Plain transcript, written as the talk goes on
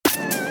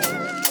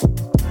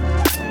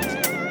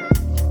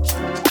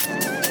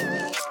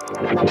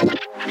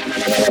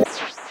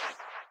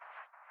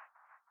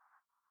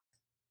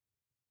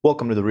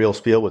Welcome to the Real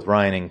Spiel with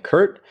Ryan and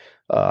Kurt.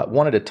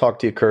 Wanted to talk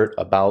to you, Kurt,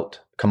 about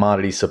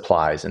commodity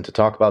supplies. And to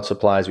talk about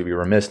supplies, we'd be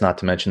remiss not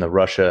to mention the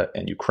Russia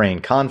and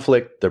Ukraine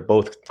conflict. They're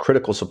both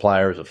critical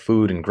suppliers of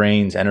food and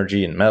grains,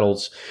 energy and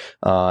metals.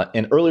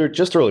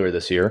 Just earlier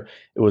this year,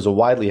 it was a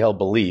widely held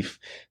belief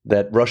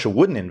that Russia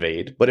wouldn't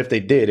invade, but if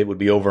they did, it would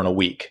be over in a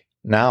week.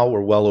 Now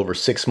we're well over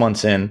 6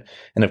 months in,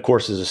 and of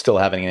course, this is still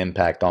having an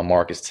impact on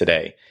markets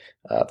today.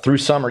 Through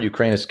summer,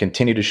 Ukraine has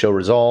continued to show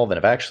resolve and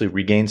have actually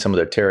regained some of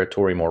their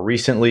territory more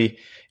recently.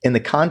 In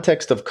the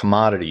context of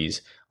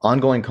commodities,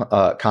 ongoing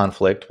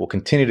conflict will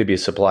continue to be a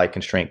supply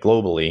constraint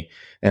globally.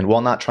 And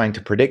while not trying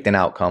to predict an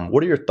outcome,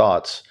 what are your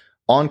thoughts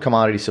on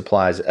commodity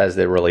supplies as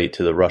they relate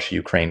to the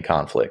Russia-Ukraine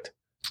conflict?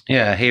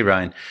 Yeah. Hey,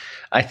 Ryan.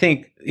 I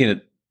think,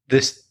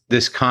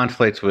 this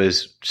conflict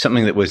was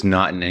something that was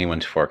not in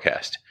anyone's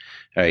forecast.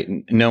 Right.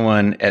 No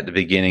one at the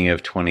beginning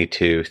of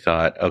 22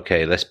 thought,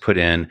 okay, let's put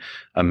in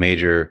a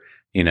major,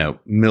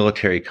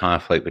 military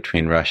conflict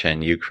between Russia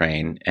and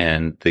Ukraine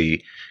and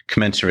the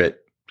commensurate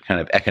kind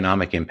of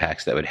economic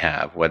impacts that would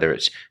have, whether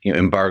it's,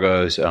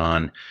 embargoes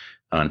on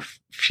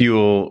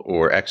fuel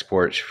or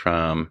exports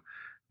from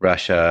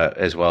Russia,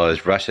 as well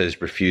as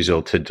Russia's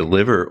refusal to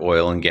deliver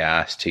oil and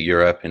gas to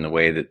Europe in the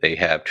way that they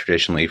have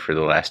traditionally for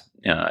the last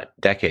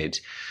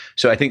decades.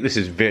 So I think this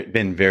has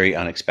been very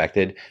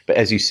unexpected. But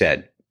as you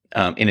said,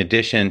 in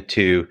addition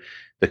to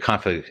the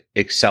conflict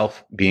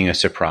itself being a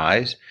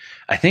surprise,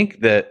 I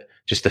think that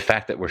just the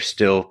fact that we're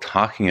still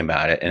talking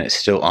about it and it's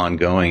still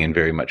ongoing and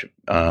very much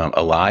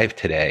alive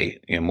today,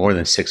 more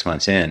than 6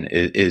 months in,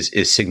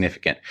 is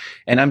significant.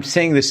 And I'm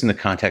saying this in the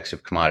context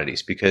of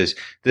commodities because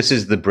this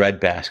is the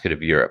breadbasket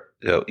of Europe.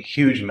 So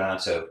huge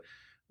amounts of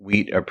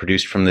wheat are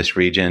produced from this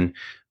region.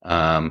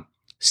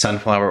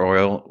 Sunflower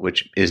oil,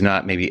 which is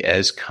not maybe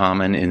as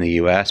common in the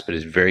US, but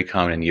is very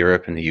common in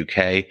Europe and the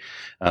UK.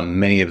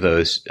 Many of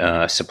those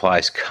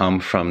supplies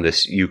come from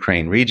this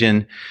Ukraine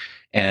region,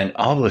 and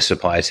all of those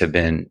supplies have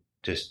been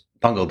just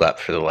bungled up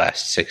for the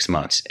last 6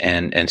 months.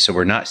 And so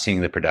we're not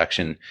seeing the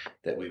production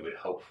that we would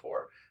hope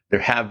for. There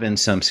have been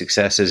some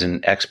successes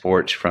in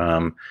exports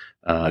from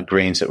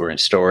grains that were in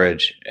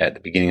storage at the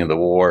beginning of the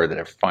war that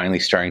are finally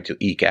starting to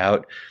eke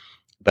out.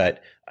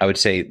 But I would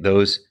say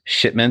those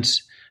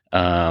shipments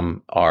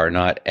are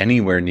not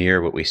anywhere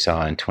near what we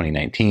saw in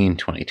 2019,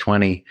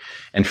 2020.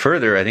 And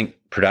further, I think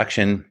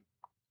production,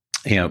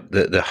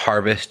 the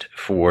harvest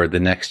for the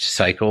next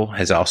cycle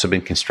has also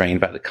been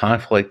constrained by the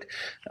conflict,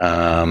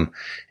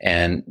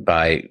 and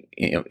by,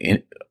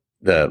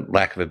 the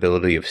lack of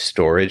ability of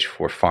storage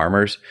for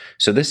farmers.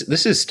 So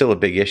this is still a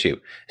big issue.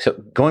 So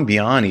going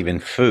beyond even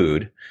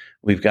food,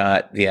 we've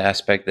got the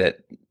aspect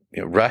that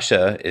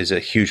Russia is a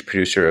huge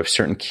producer of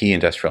certain key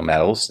industrial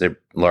metals. They're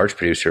a large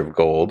producer of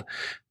gold,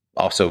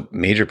 also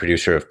major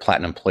producer of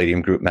platinum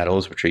palladium group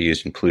metals, which are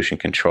used in pollution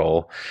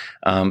control.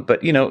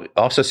 But,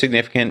 also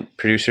significant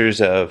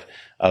producers of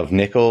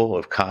nickel,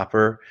 of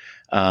copper.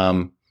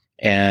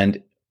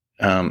 And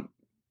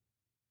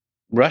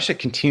Russia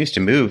continues to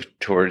move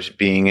towards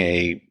being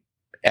a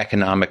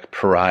economic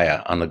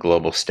pariah on the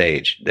global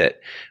stage,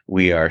 that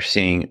we are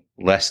seeing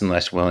less and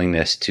less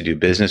willingness to do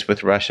business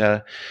with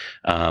Russia.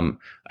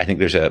 I think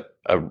there's a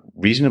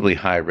reasonably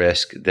high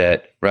risk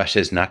that Russia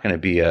is not going to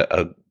be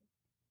a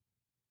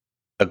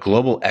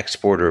global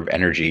exporter of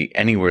energy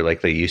anywhere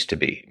like they used to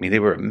be. I mean, they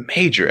were a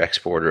major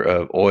exporter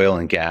of oil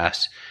and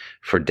gas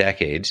for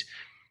decades.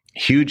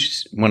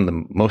 Huge, one of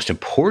the most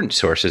important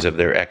sources of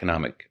their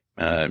economic,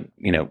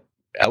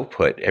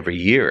 output every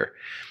year.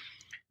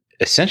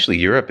 Essentially,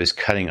 Europe is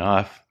cutting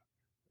off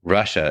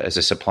Russia as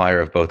a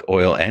supplier of both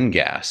oil and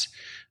gas,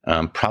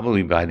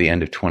 probably by the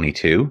end of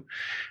 22.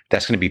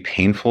 That's going to be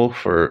painful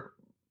for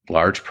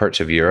large parts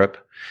of Europe.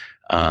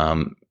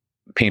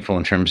 Painful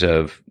in terms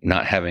of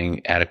not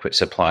having adequate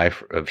supply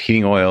of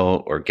heating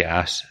oil or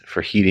gas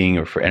for heating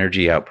or for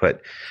energy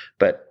output,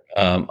 but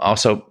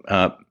also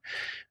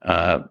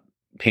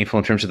painful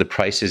in terms of the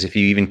prices, if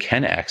you even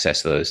can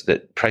access those.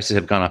 That prices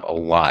have gone up a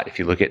lot. If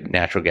you look at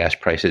natural gas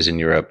prices in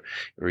Europe,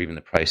 or even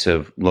the price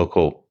of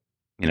local,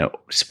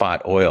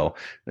 spot oil,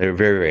 they're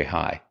very, very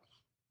high.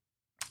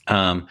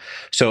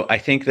 So I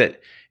think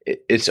that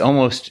it's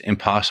almost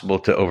impossible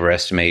to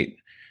overestimate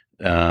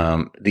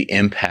the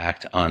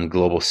impact on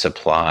global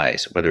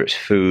supplies, whether it's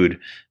food,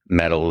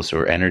 metals,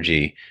 or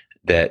energy,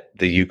 that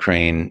the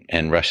Ukraine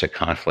and Russia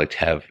conflict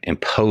have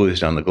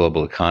imposed on the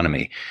global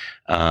economy.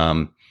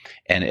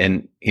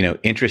 And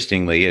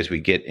interestingly, as we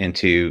get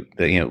into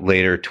the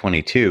later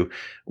 22,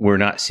 we're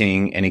not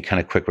seeing any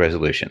kind of quick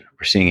resolution.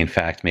 We're seeing, in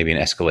fact, maybe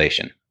an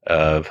escalation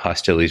of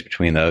hostilities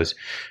between those.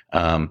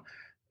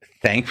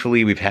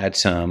 Thankfully, we've had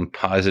some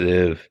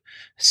positive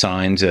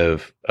signs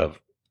of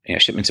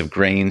shipments of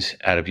grains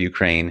out of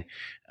Ukraine.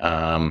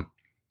 But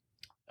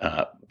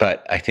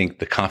I think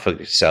the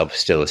conflict itself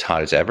still as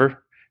hot as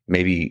ever.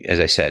 Maybe, as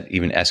I said,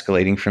 even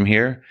escalating from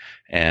here.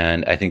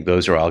 And I think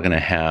those are all going to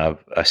have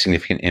a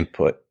significant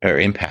input or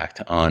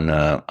impact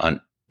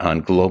on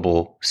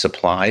global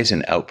supplies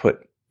and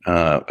output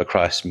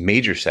across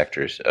major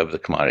sectors of the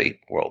commodity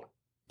world.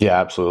 Yeah,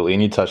 absolutely.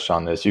 And you touched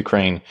on this.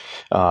 Ukraine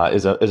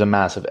is a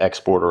massive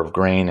exporter of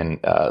grain, and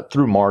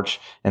through March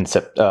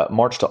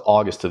to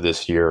August of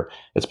this year,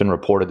 it's been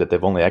reported that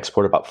they've only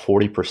exported about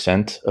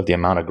 40% of the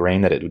amount of grain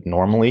that it would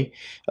normally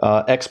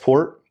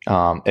export.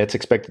 It's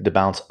expected to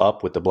bounce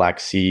up with the Black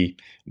Sea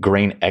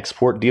grain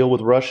export deal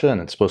with Russia,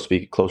 and it's supposed to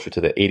be closer to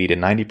the 80 to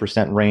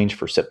 90% range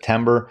for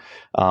September.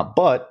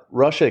 But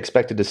Russia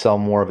expected to sell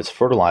more of its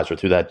fertilizer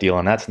through that deal,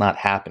 and that's not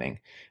happening.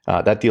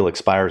 That deal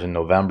expires in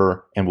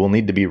November and will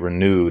need to be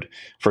renewed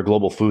for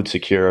global food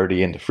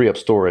security and to free up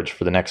storage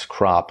for the next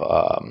crop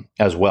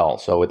as well.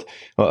 So it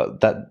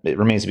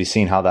remains to be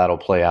seen how that'll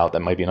play out.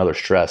 That might be another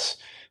stress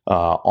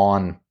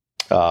on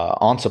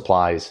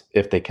supplies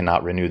if they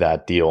cannot renew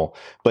that deal.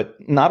 But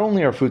not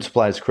only are food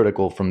supplies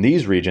critical from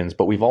these regions,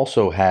 but we've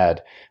also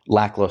had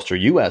lackluster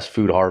U.S.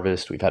 food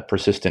harvest. We've had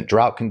persistent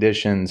drought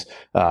conditions.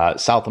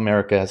 South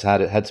America has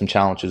had some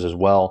challenges as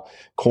well.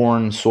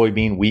 Corn,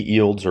 soybean, wheat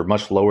yields are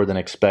much lower than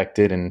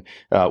expected, and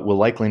will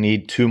likely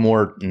need 2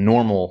 more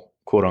normal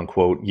quote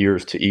unquote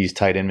years to ease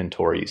tight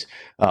inventories.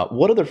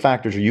 What other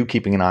factors are you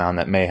keeping an eye on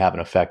that may have an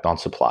effect on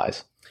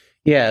supplies?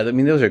 Yeah, I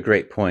mean, those are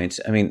great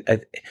points. I mean,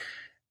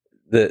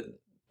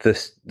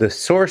 the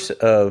source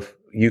of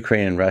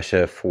Ukraine and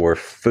Russia for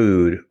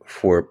food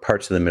for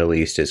parts of the Middle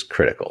East is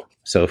critical.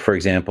 So, for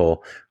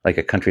example, like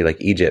a country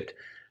like Egypt,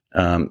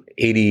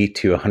 80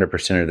 to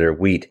 100% of their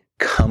wheat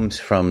comes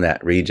from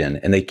that region,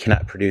 and they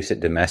cannot produce it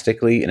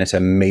domestically, and it's a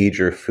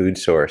major food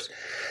source.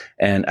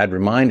 And I'd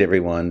remind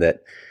everyone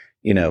that,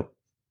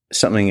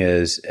 something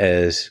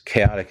as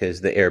chaotic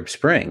as the Arab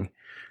Spring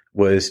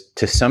was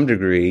to some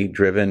degree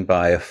driven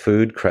by a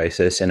food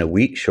crisis and a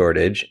wheat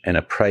shortage and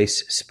a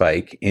price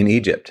spike in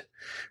Egypt.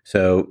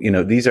 So,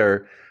 these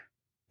are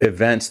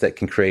events that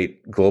can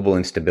create global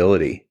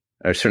instability,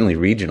 or certainly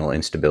regional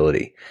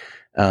instability.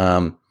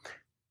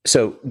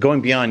 So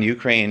going beyond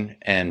Ukraine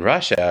and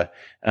Russia,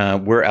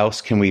 where else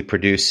can we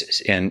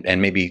produce and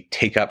maybe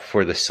take up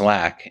for the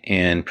slack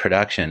in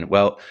production?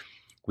 Well,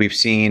 we've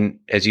seen,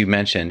 as you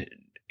mentioned,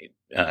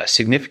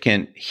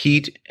 significant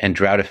heat and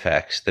drought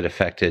effects that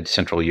affected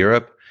Central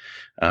Europe,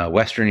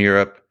 Western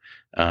Europe,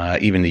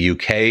 even the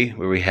UK,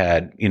 where we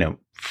had,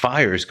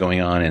 fires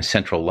going on in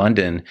central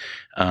London,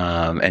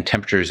 and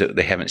temperatures that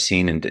they haven't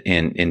seen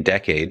in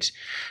decades.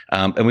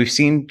 And we've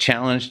seen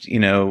challenged,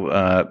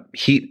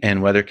 heat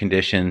and weather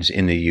conditions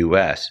in the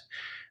US.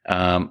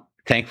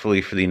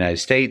 Thankfully for the United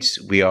States,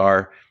 we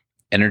are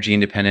energy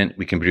independent.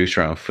 We can produce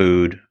our own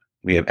food.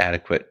 We have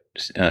adequate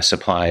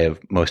supply of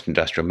most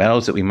industrial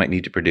metals that we might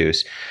need to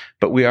produce,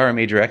 but we are a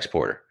major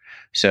exporter.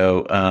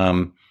 So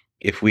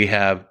if we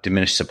have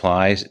diminished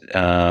supplies,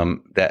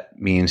 that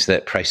means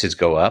that prices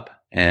go up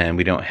and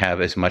we don't have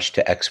as much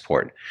to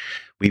export.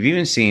 We've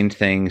even seen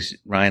things,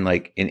 Ryan,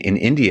 like in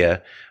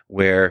India,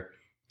 where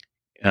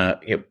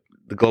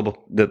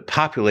the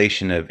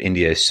population of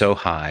India is so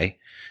high,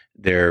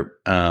 their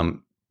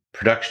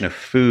production of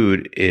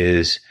food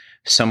is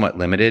somewhat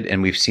limited,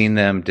 and we've seen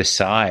them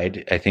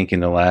decide, I think,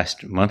 in the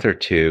last month or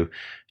two,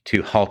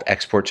 to halt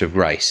exports of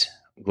rice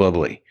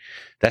globally.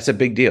 That's a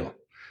big deal.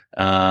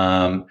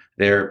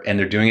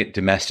 They're doing it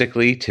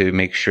domestically to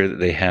make sure that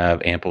they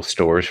have ample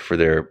stores for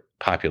their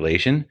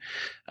population,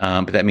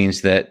 but that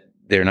means that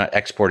they're not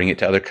exporting it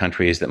to other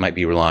countries that might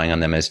be relying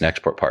on them as an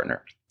export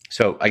partner.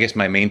 So I guess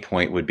my main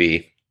point would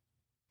be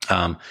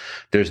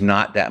there's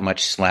not that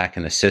much slack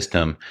in the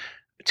system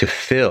to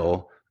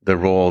fill the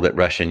role that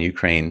Russia and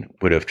Ukraine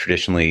would have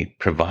traditionally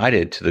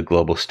provided to the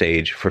global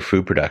stage for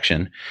food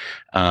production.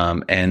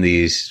 And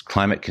these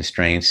climate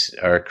constraints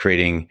are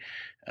creating,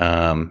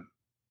 further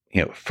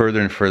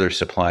and further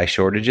supply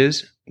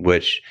shortages,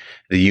 which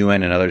the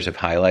UN and others have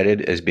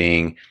highlighted as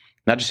being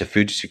not just a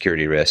food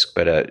security risk,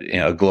 but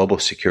a global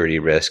security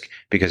risk,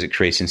 because it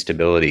creates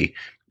instability,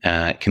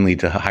 can lead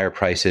to higher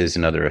prices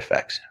and other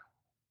effects.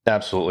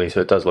 Absolutely.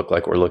 So it does look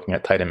like we're looking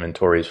at tight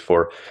inventories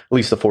for at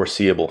least the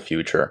foreseeable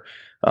future.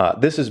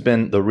 This has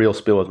been The Real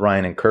Spiel with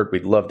Ryan and Kurt.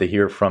 We'd love to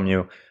hear from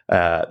you.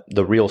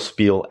 The Real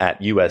Spiel at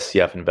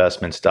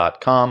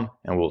uscfinvestments.com,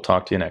 and we'll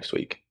talk to you next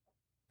week.